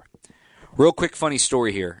asking for. Real quick funny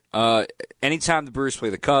story here. Anytime the Brewers play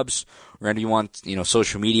the Cubs, or anyone on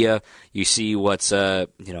social media, you see what's all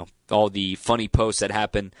the funny posts that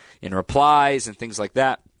happen in replies and things like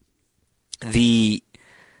that. You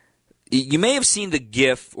may have seen the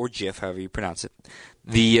GIF or GIF, however you pronounce it,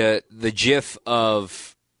 the GIF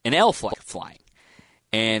of an L flag flying,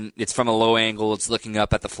 and it's from a low angle. It's looking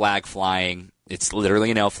up at the flag flying. It's literally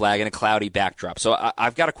an L flag in a cloudy backdrop. So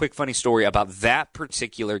I've got a quick funny story about that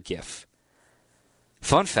particular GIF.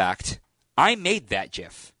 Fun fact, I made that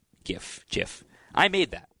GIF. I made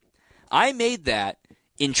that. I made that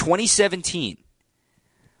in 2017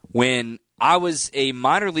 when I was a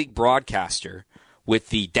minor league broadcaster with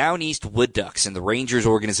the Down East Wood Ducks in the Rangers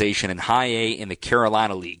organization and High A in the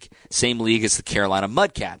Carolina League. Same league as the Carolina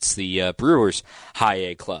Mudcats, the Brewers High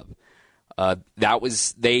A club.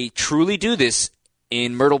 They truly do this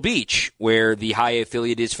in Myrtle Beach, where the High A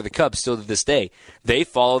affiliate is for the Cubs still to this day. They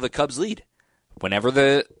follow the Cubs' lead. Whenever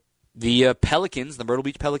the Pelicans, the Myrtle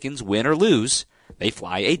Beach Pelicans, win or lose, they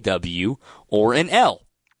fly a W or an L.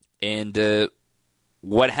 And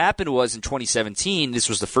what happened was in 2017, this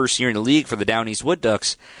was the first year in the league for the Down East Wood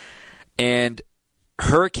Ducks, and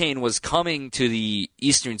hurricane was coming to the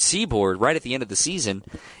eastern seaboard right at the end of the season,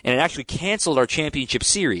 and it actually canceled our championship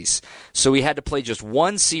series. So we had to play just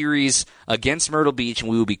one series against Myrtle Beach, and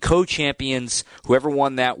we would be co-champions, whoever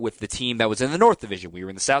won that with the team that was in the North Division. We were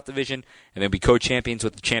in the South Division, and then we'd be co-champions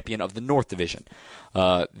with the champion of the North Division.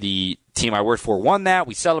 The team I worked for won that.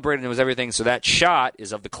 We celebrated, and it was everything. So that shot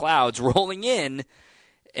is of the clouds rolling in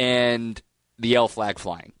and the L flag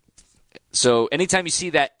flying. So anytime you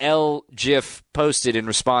see that L GIF posted in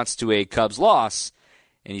response to a Cubs loss,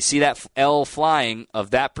 and you see that L flying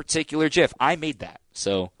of that particular GIF, I made that.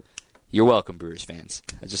 So you're welcome, Brewers fans.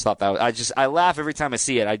 I just thought that I laugh every time I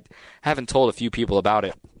see it. I haven't told a few people about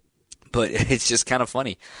it, but it's just kind of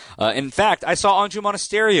funny. In fact, I saw Andrew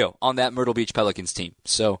Monasterio on that Myrtle Beach Pelicans team.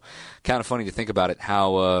 So kind of funny to think about it,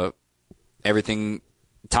 how everything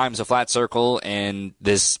time's a flat circle, and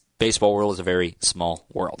this baseball world is a very small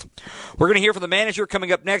world. We're going to hear from the manager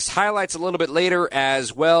coming up next. Highlights a little bit later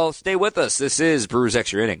as well. Stay with us. This is Brewers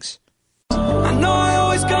Extra Innings. I know I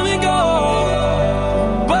always come and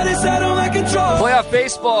go, but it's I don't like it. Playoff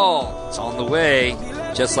baseball, it's on the way.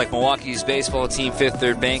 Just like Milwaukee's baseball team, Fifth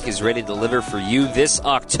Third Bank is ready to deliver for you this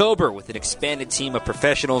October with an expanded team of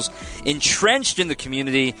professionals entrenched in the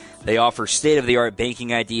community. They offer state-of-the-art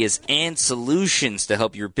banking ideas and solutions to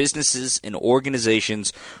help your businesses and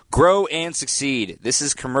organizations grow and succeed. This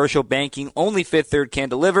is commercial banking only Fifth Third can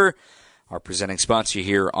deliver. Our presenting sponsor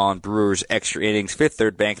here on Brewers Extra Innings, Fifth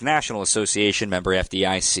Third Bank National Association, member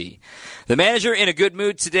FDIC. The manager in a good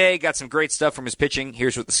mood today, got some great stuff from his pitching.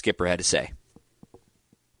 Here's what the skipper had to say.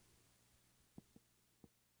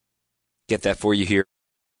 Get that for you here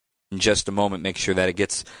in just a moment. Make sure that it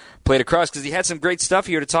gets played across because he had some great stuff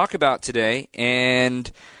here to talk about today and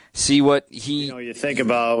see what he... You think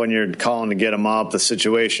about when you're calling to get him up, the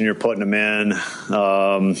situation you're putting him in,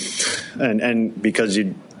 and because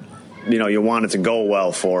you want it to go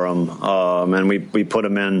well for him. And we put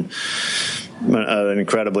him in an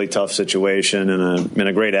incredibly tough situation in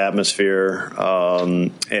a great atmosphere.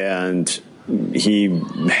 And he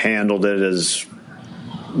handled it as,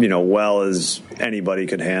 well as anybody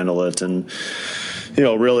could handle it. And,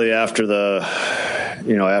 really after the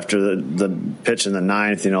pitch in the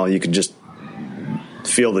ninth, you could just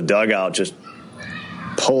feel the dugout just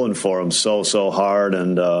pulling for him so hard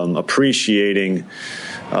and appreciating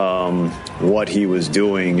what he was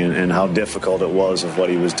doing and how difficult it was of what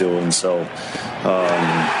he was doing. So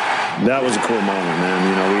that was a cool moment,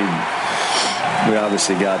 man. We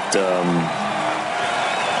obviously got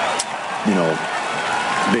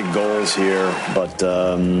big goals here, but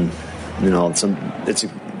the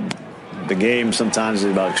game sometimes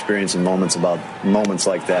is about experiencing moments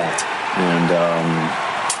like that, and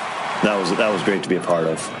that was great to be a part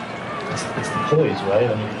of. It's the poise, right?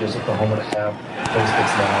 I mean, it gives Oklahoma to have place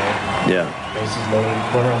gets down. Yeah. Bases loaded,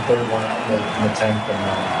 runner on third, one out in the 10th, and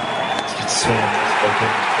it's swinging.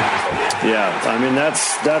 Yeah, I mean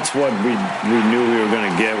that's what we knew we were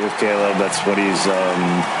going to get with Caleb. That's what he's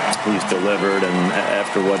delivered, and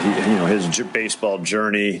after what his baseball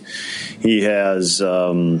journey, he has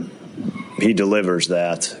he delivers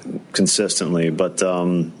that consistently. But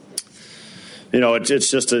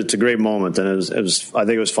it's just it's a great moment, and it was I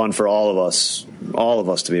think it was fun for all of us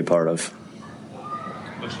to be a part of.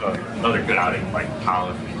 Looks like another good outing, like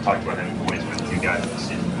Colin. We talked about having points with you guys this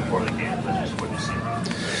season before the game, but just what you see.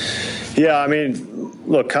 Yeah, I mean,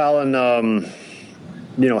 look, Colin,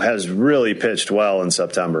 has really pitched well in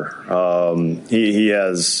September. He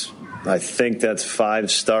has, I think that's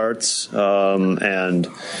 5 starts and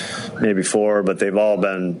maybe 4, but they've all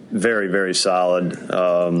been very, very solid.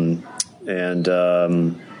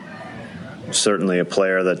 And certainly a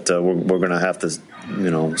player that we're going to have to,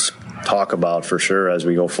 talk about for sure as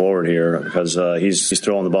we go forward here, because he's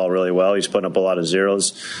throwing the ball really well. He's putting up a lot of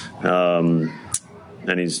zeros, and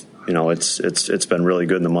he's it's been really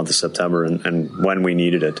good in the month of September and when we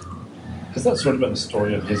needed it. Has that sort of been the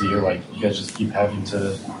story of his year? Like you guys just keep having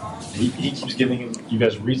to. He keeps giving you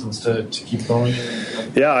guys reasons to keep going.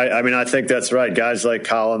 Yeah, I mean, I think that's right. Guys like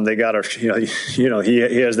Colin, they got to, he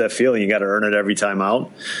has that feeling you got to earn it every time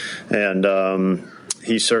out, and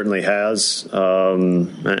he certainly has.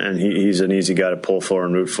 And he's an easy guy to pull for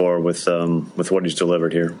and root for with what he's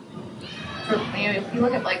delivered here. If you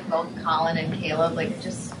look at both Colin and Caleb,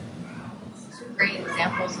 just great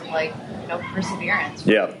examples of perseverance.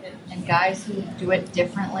 Right? Yeah. And guys who do it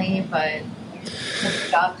differently, but get the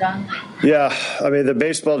job done. Yeah, I mean the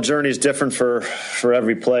baseball journey is different for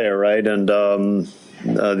every player, right? And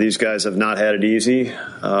these guys have not had it easy,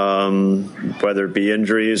 whether it be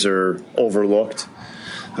injuries or overlooked.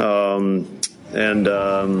 So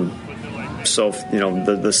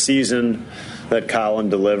the season that Colin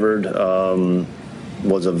delivered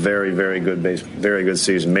was a very, very good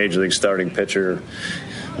season. Major League starting pitcher,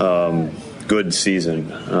 good season.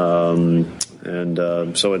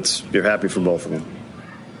 So you're happy for both of them.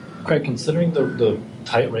 Craig, considering the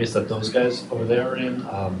tight race that those guys over there are in,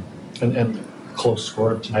 and the close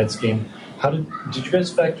score of tonight's game, did you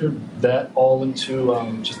guys factor that all into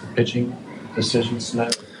just the pitching decisions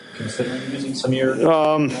tonight, considering using some of your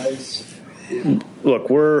guys? Look,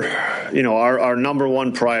 we're our number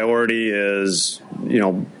one priority is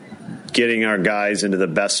getting our guys into the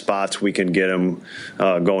best spots we can get them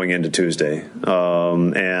going into Tuesday,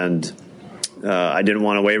 and I didn't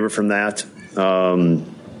want to waver from that.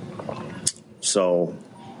 So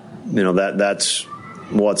that's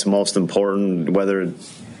what's most important. Whether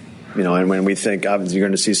and when we think obviously you're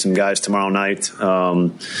going to see some guys tomorrow night,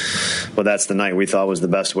 but that's the night we thought was the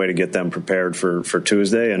best way to get them prepared for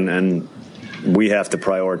Tuesday, and we have to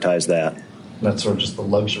prioritize that. That's sort of just the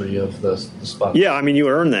luxury of the spot. Yeah, I mean, you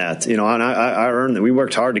earn that, and I earned that. We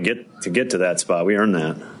worked hard to get to that spot. We earned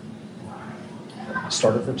that.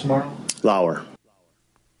 starter for tomorrow? Lauer.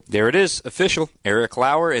 There it is, official. Eric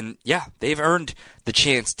Lauer, and yeah, they've earned the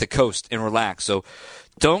chance to coast and relax. So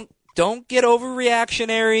don't get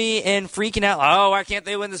overreactionary and freaking out. Oh, why can't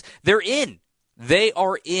they win this? They're in. They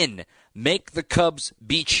are in. Make the Cubs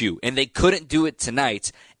beat you, and they couldn't do it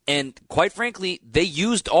tonight. And quite frankly, they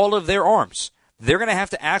used all of their arms. They're going to have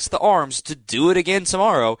to ask the arms to do it again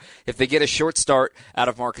tomorrow if they get a short start out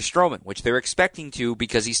of Marcus Stroman, which they're expecting to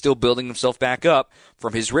because he's still building himself back up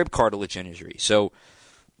from his rib cartilage injury. So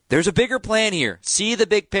there's a bigger plan here. See the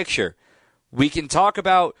big picture. We can talk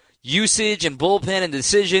about usage and bullpen and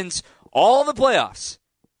decisions all in the playoffs,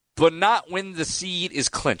 but not when the seed is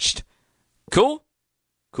clinched. Cool?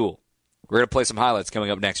 Cool. We're going to play some highlights coming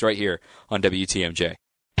up next right here on WTMJ.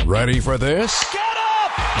 Ready for this? Get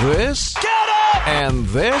up! This? Get up! And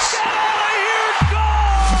this? Get out of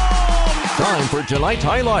here! Go! Time for tonight's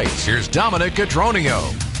highlights. Here's Dominic Cotroneo.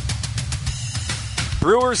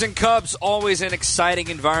 Brewers and Cubs, always an exciting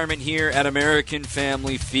environment here at American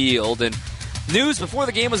Family Field. And news before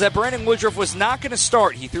the game was that Brandon Woodruff was not going to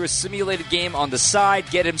start. He threw a simulated game on the side,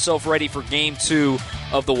 get himself ready for Game 2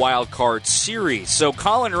 of the Wild Card Series. So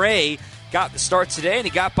Colin Ray got the start today, and he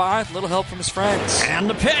got by with a little help from his friends. And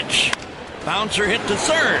the pitch. Bouncer hit to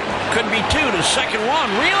third. Could be 2 to second 1.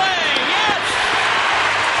 Relay! Yes!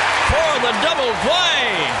 For the double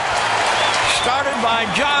play. Started by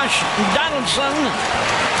Josh Donaldson.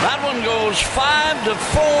 That one goes 5 to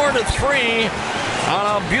 4 to 3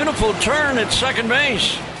 on a beautiful turn at second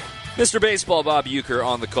base. Mr. Baseball Bob Uecker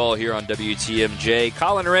on the call here on WTMJ.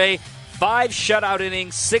 Colin Ray, 5 shutout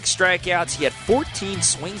innings, 6 strikeouts. He had 14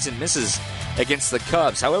 swings and misses against the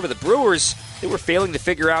Cubs. However, the Brewers, they were failing to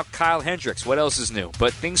figure out Kyle Hendricks. What else is new?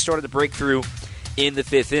 But things started to break through in the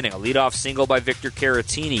 5th inning. A leadoff single by Victor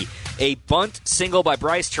Caratini. A bunt single by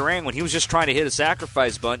Bryce Terang when he was just trying to hit a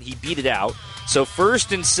sacrifice bunt. He beat it out. So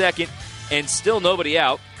first and second, and still nobody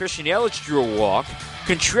out. Christian Yelich drew a walk.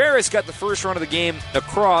 Contreras got the first run of the game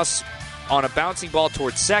across on a bouncing ball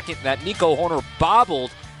towards second that Nico Horner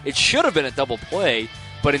bobbled. It should have been a double play,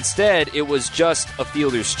 but instead it was just a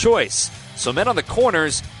fielder's choice. So men on the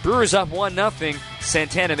corners, Brewers up 1-0.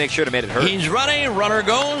 Santana makes sure to make it hurt. He's ready. Runner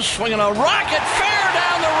goes, swinging a rocket fair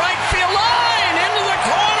down the right field line into the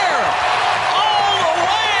corner. All the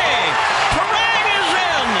way. Terang is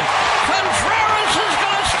in. Contreras is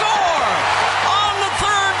going to score. On the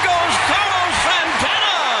third goes Carlos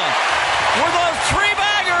Santana with a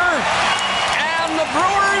 3-bagger. And the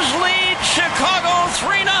Brewers lead Chicago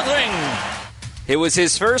 3-0. It was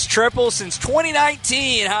his first triple since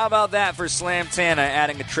 2019. How about that for Santana,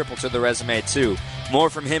 adding a triple to the resume, too. More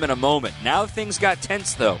from him in a moment. Now things got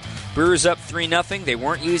tense, though. Brewers up 3-0. They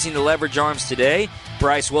weren't using the leverage arms today.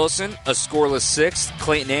 Bryce Wilson, a scoreless 6th.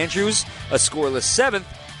 Clayton Andrews, a scoreless 7th.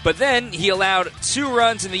 But then he allowed 2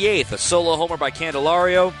 runs in the 8th. A solo homer by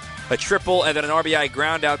Candelario, a triple, and then an RBI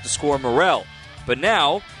ground out to score Morel. But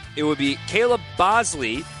now it would be Caleb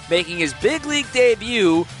Bosley making his big league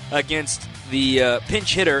debut against the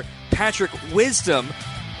pinch hitter Patrick Wisdom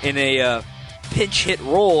in a pinch hit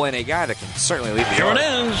role, and a guy that can certainly lead the Here yard. it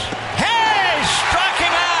is. Hey, struck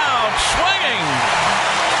him out, swinging.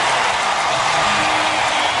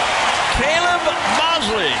 Caleb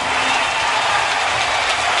Bosley.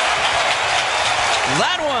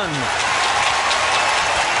 That one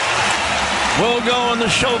will go in the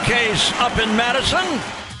showcase up in Madison.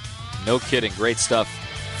 No kidding. Great stuff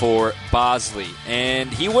for Bosley. And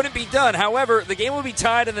he wouldn't be done. However, the game would be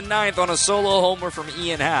tied in the 9th on a solo homer from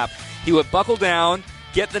Ian Happ. He would buckle down,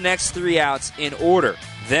 get the next 3 outs in order.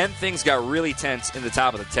 Then things got really tense in the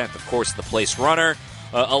top of the 10th. Of course, the place runner.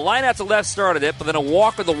 A line out to left started it, but then a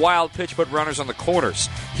walk with a wild pitch put runners on the corners.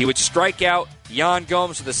 He would strike out Yan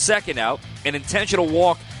Gomes with a 2nd out, an intentional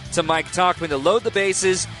walk to Mike Tauchman to load the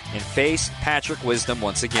bases and face Patrick Wisdom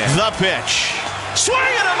once again. The pitch. Swing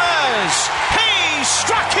and a miss. He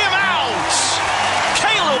struck him out.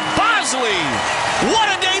 Caleb Bosley.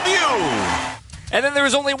 What a debut. And then there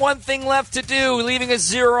was only one thing left to do, leaving a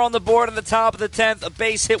 0 on the board in the top of the 10th. A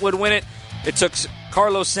base hit would win it. It took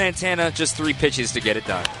Carlos Santana just 3 pitches to get it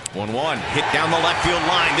done. 1-1. Hit down the left field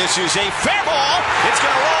line. This is a fair ball. It's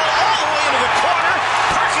going to roll all the way into the corner.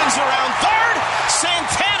 Perkins around third.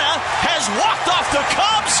 Santana has walked off the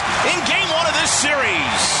Cubs in game 1 of this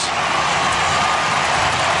series.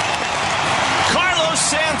 Carlos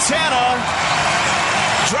Santana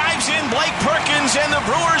drives in Blake Perkins, and the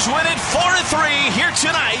Brewers win it 4-3 here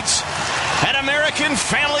tonight at American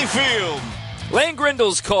Family Field. Lane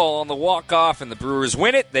Grindle's call on the walk-off, and the Brewers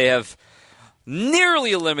win it. They have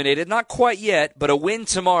nearly eliminated, not quite yet, but a win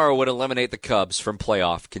tomorrow would eliminate the Cubs from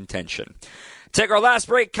playoff contention. Take our last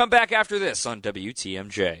break, come back after this on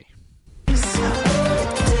WTMJ.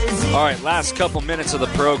 All right, last couple minutes of the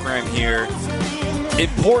program here.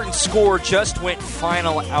 Important score just went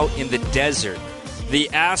final out in the desert. The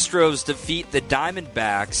Astros defeat the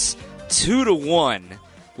Diamondbacks 2-1,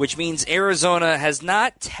 which means Arizona has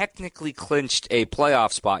not technically clinched a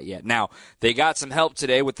playoff spot yet. Now, they got some help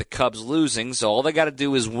today with the Cubs losing, so all they got to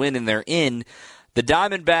do is win and they're in. The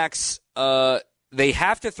Diamondbacks, they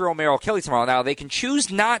have to throw Merrill Kelly tomorrow. Now, they can choose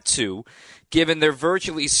not to, given they're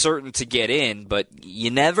virtually certain to get in, but you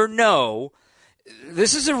never know.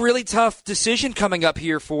 This is a really tough decision coming up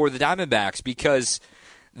here for the Diamondbacks because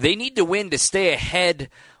they need to win to stay ahead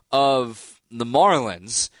of the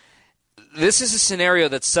Marlins. This is a scenario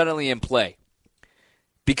that's suddenly in play.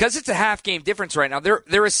 Because it's a half-game difference right now,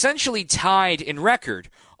 they're essentially tied in record,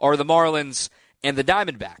 are the Marlins and the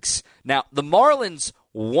Diamondbacks. Now, the Marlins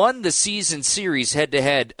won the season series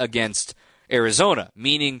head-to-head against Arizona,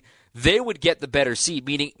 meaning they would get the better seed,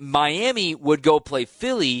 meaning Miami would go play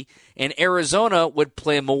Philly and Arizona would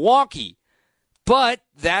play Milwaukee. But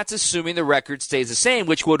that's assuming the record stays the same,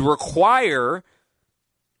 which would require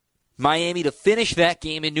Miami to finish that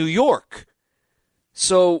game in New York.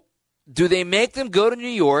 So do they make them go to New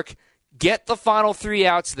York, get the final 3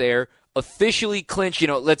 outs there, officially clinch,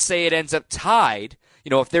 let's say it ends up tied,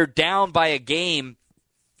 if they're down by a game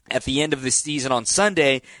at the end of the season on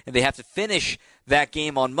Sunday and they have to finish that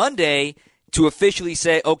game on Monday to officially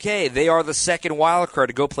say, okay, they are the second wild card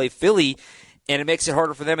to go play Philly, and it makes it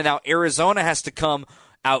harder for them. And now Arizona has to come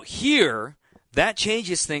out here. That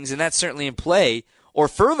changes things, and that's certainly in play. Or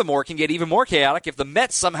furthermore, can get even more chaotic if the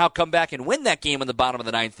Mets somehow come back and win that game in the bottom of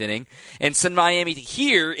the 9th inning and send Miami to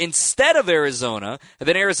here instead of Arizona, and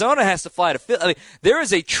then Arizona has to fly to Philly. There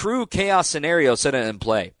is a true chaos scenario set in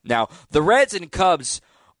play. Now, the Reds and Cubs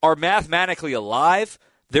are mathematically alive.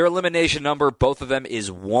 Their elimination number, both of them, is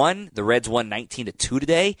 1. The Reds won 19-2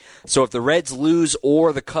 today. So if the Reds lose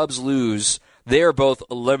or the Cubs lose, they are both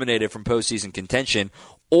eliminated from postseason contention.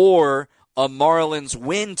 Or a Marlins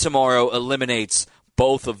win tomorrow eliminates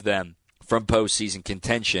both of them from postseason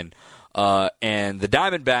contention. And the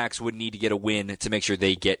Diamondbacks would need to get a win to make sure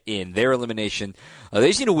they get in. Their elimination, they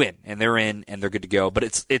just need to win, and they're in, and they're good to go. But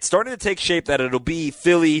it's starting to take shape that it'll be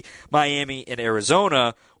Philly, Miami, and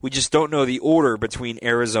Arizona. We just don't know the order between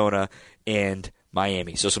Arizona and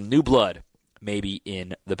Miami. So some new blood maybe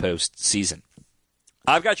in the postseason.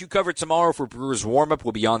 I've got you covered tomorrow for Brewers warm-up.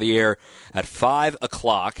 We'll be on the air at 5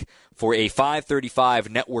 o'clock for a 5:35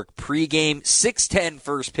 network pregame. 6:10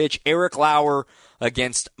 first pitch. Eric Lauer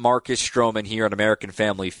against Marcus Stroman here on American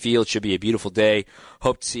Family Field. Should be a beautiful day.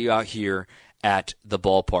 Hope to see you out here at the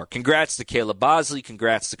ballpark. Congrats to Caleb Bosley.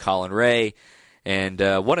 Congrats to Colin Ray. And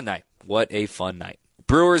what a night. What a fun night.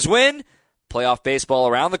 Brewers win. Playoff baseball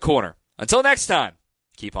around the corner. Until next time,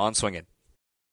 keep on swinging.